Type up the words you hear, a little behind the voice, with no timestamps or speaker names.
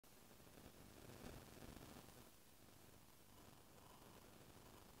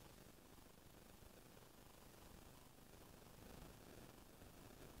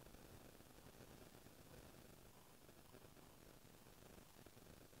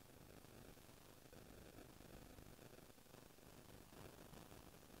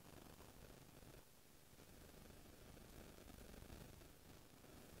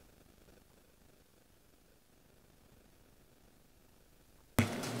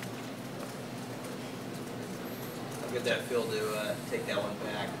How did that feel to take that one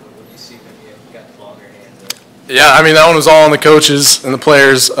back? What did you see when you got the ball in your hands? Yeah, I mean, that one was all on the coaches and the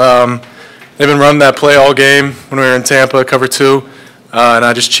players. They've been running that play all game when we were in Tampa, cover 2, and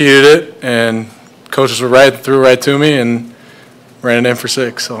I just cheated it, and coaches threw right to me and ran it in for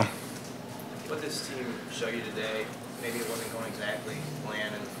 6. So. What this team show you today? Maybe it wasn't going exactly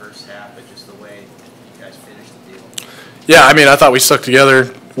planned in the first half, but just the way you guys finished the deal. Yeah, I mean, I thought we stuck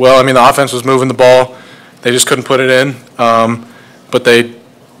together well. I mean, the offense was moving the ball. They just couldn't put it in, but they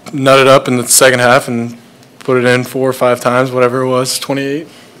nutted up in the second half and put it in 4 or 5 times, whatever it was, 28.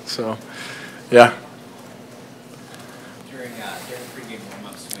 So, yeah. During pregame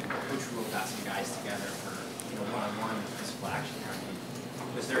warm-ups, when Coach Rule got some guys together for one-on-one physical action,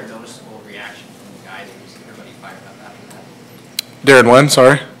 was there a noticeable reaction from the guys? Was everybody fired up after that? During when?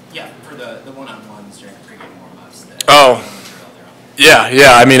 Sorry. Yeah, for the one-on-ones during pregame warm-ups. Oh.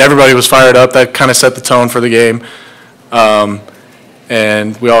 Yeah. I mean, everybody was fired up. That kind of set the tone for the game,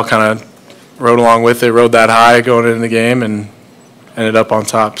 and we all kind of rode along with it, rode that high going into the game, and ended up on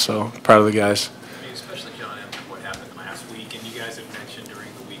top. So proud of the guys. I mean, especially John, after what happened last week, and you guys have mentioned during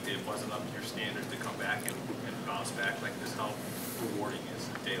the week that it wasn't up to your standards to come back and bounce back like this. How rewarding is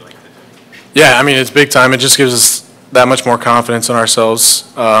a day like today? Yeah, I mean, it's big time. It just gives us that much more confidence in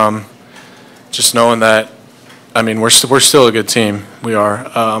ourselves. Just knowing that, I mean, we're still a good team. We are.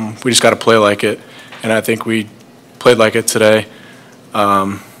 We just got to play like it, and I think we played like it today.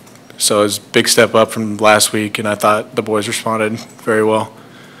 So it was a big step up from last week, and I thought the boys responded very well.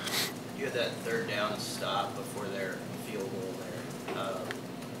 You had that third down stop before their field goal there.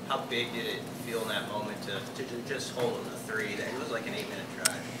 How big did it feel in that moment to just hold them to 3? It was like an 8-minute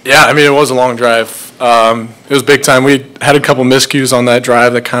drive. Yeah, I mean, it was a long drive. It was big time. We had a couple miscues on that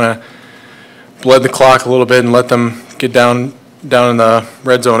drive that kind of bled the clock a little bit and let them get down in the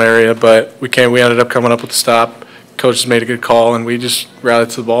red zone area, but we ended up coming up with the stop. Coaches made a good call, and we just rallied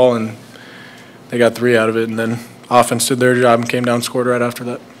to the ball, and they got 3 out of it, and then offense did their job and came down and scored right after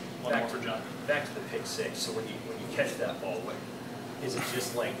that. Back to the pick 6. So when you catch that ball, is it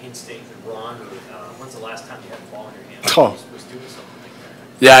just like instinct and run, or when's the last time you had the ball in your hands? Oh. Was doing something like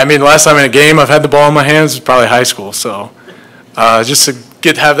that? Yeah, I mean, the last time in a game I've had the ball in my hands was probably high school, so just to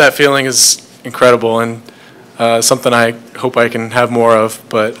have that feeling is incredible, and something I hope I can have more of,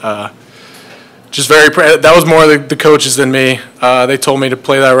 but just that was more the coaches than me. They told me to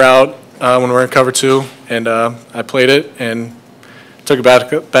play that route when we were in cover 2, and I played it and took it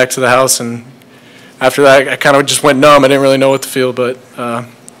back to the house, and after that I kind of just went numb. I didn't really know what to feel, but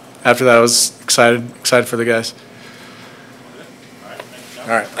after that I was excited for the guys. All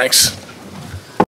right, thanks.